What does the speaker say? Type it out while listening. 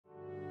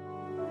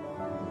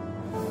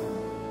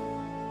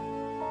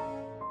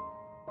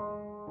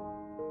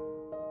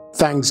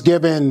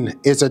Thanksgiving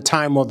is a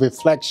time of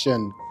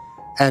reflection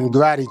and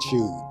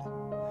gratitude,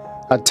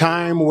 a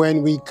time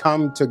when we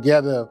come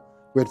together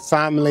with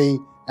family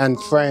and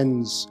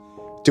friends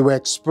to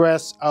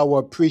express our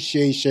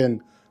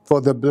appreciation for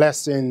the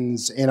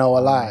blessings in our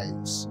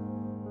lives.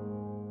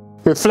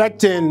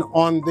 Reflecting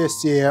on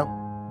this year,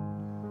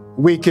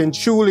 we can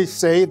truly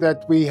say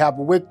that we have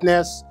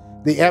witnessed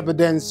the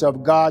evidence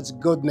of God's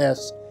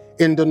goodness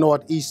in the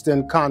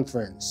Northeastern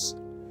Conference.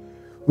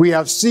 We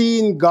have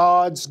seen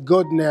God's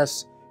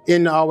goodness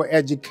in our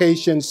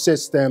education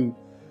system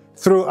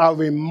through a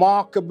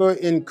remarkable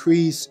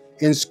increase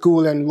in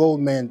school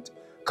enrollment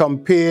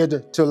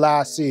compared to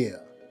last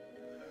year.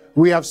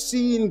 We have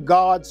seen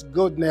God's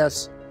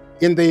goodness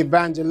in the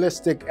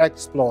evangelistic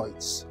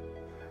exploits.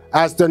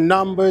 As the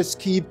numbers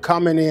keep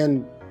coming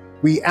in,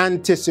 we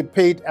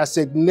anticipate a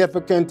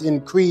significant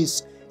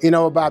increase in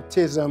our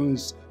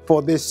baptisms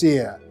for this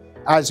year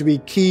as we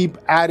keep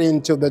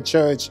adding to the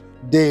church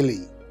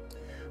daily.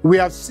 We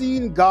have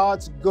seen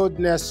God's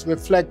goodness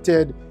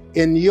reflected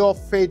in your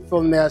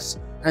faithfulness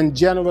and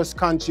generous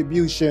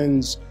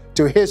contributions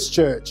to His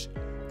church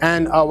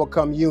and our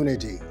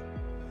community.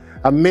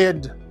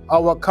 Amid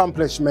our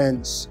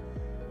accomplishments,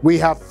 we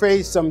have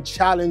faced some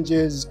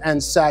challenges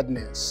and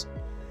sadness,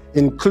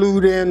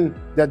 including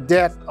the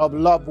death of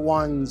loved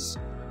ones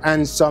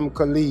and some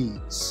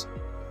colleagues.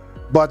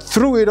 But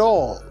through it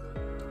all,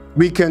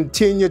 we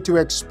continue to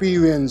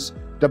experience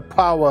the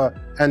power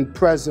and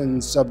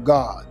presence of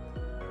God.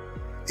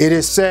 It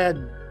is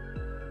said,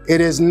 it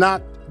is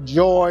not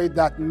joy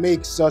that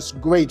makes us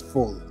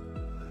grateful,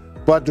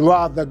 but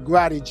rather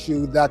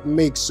gratitude that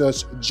makes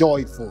us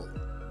joyful.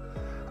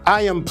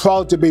 I am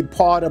proud to be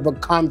part of a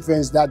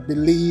conference that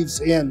believes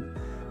in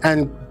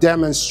and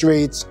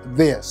demonstrates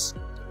this.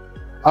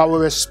 Our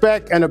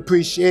respect and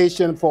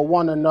appreciation for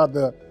one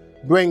another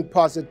bring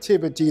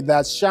positivity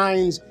that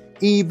shines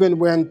even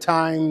when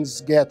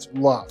times get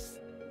rough.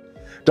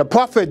 The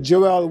prophet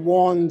Joel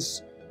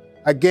warns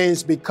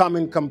against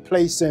becoming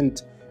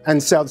complacent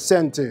and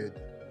self-centered,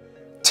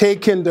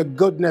 taking the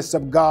goodness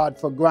of God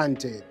for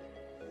granted.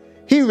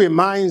 He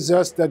reminds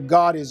us that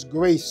God is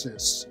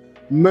gracious,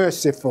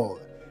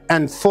 merciful,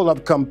 and full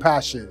of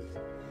compassion.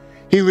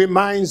 He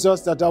reminds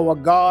us that our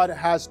God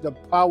has the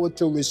power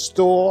to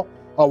restore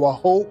our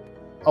hope,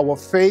 our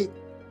faith,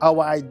 our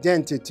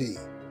identity,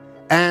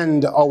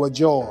 and our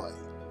joy.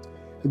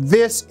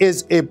 This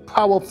is a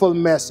powerful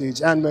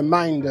message and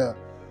reminder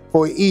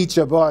for each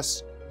of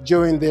us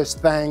during this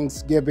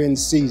Thanksgiving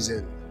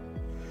season.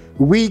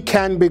 We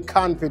can be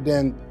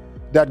confident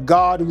that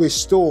God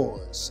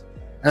restores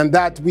and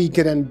that we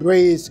can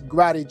embrace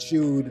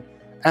gratitude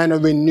and a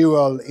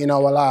renewal in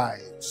our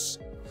lives.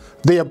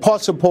 The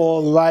Apostle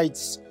Paul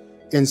writes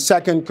in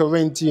 2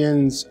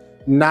 Corinthians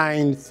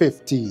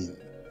 9:15,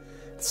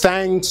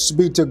 "Thanks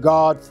be to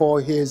God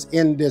for His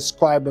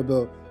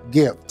indescribable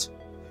gift."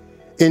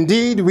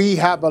 Indeed, we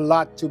have a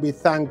lot to be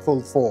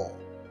thankful for.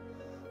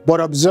 But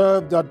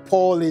observe that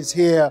Paul is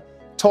here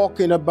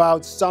talking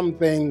about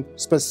something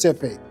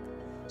specific,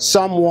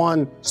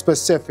 someone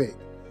specific.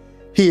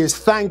 He is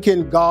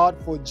thanking God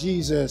for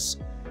Jesus,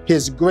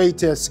 His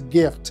greatest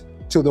gift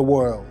to the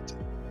world.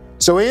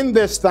 So in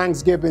this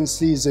Thanksgiving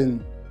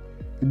season,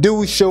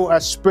 do show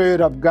a spirit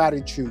of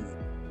gratitude,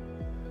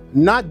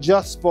 not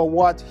just for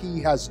what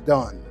He has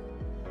done,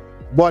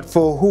 but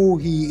for who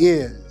He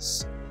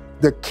is,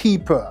 the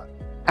keeper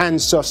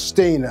and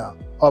sustainer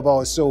of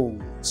our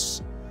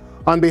souls.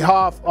 On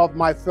behalf of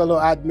my fellow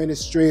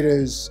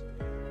administrators,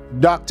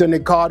 Dr.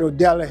 Ricardo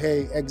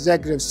Delahaye,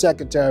 Executive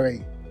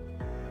Secretary,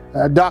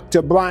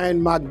 Dr.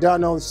 Brian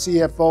McDonald,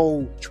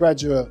 CFO,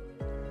 Treasurer,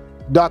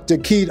 Dr.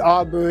 Keith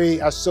Arbery,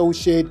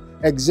 Associate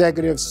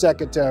Executive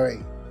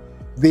Secretary,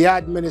 the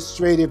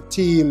administrative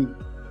team,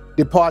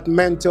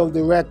 departmental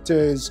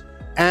directors,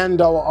 and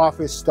our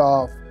office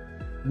staff,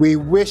 we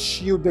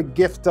wish you the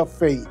gift of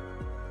faith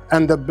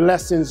and the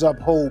blessings of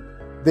hope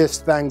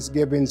this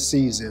Thanksgiving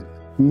season.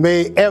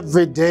 May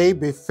every day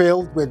be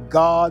filled with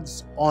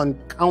God's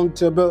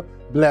uncountable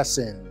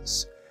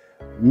blessings,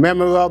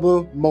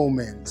 memorable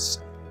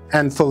moments,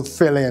 and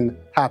fulfilling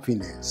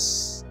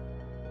happiness.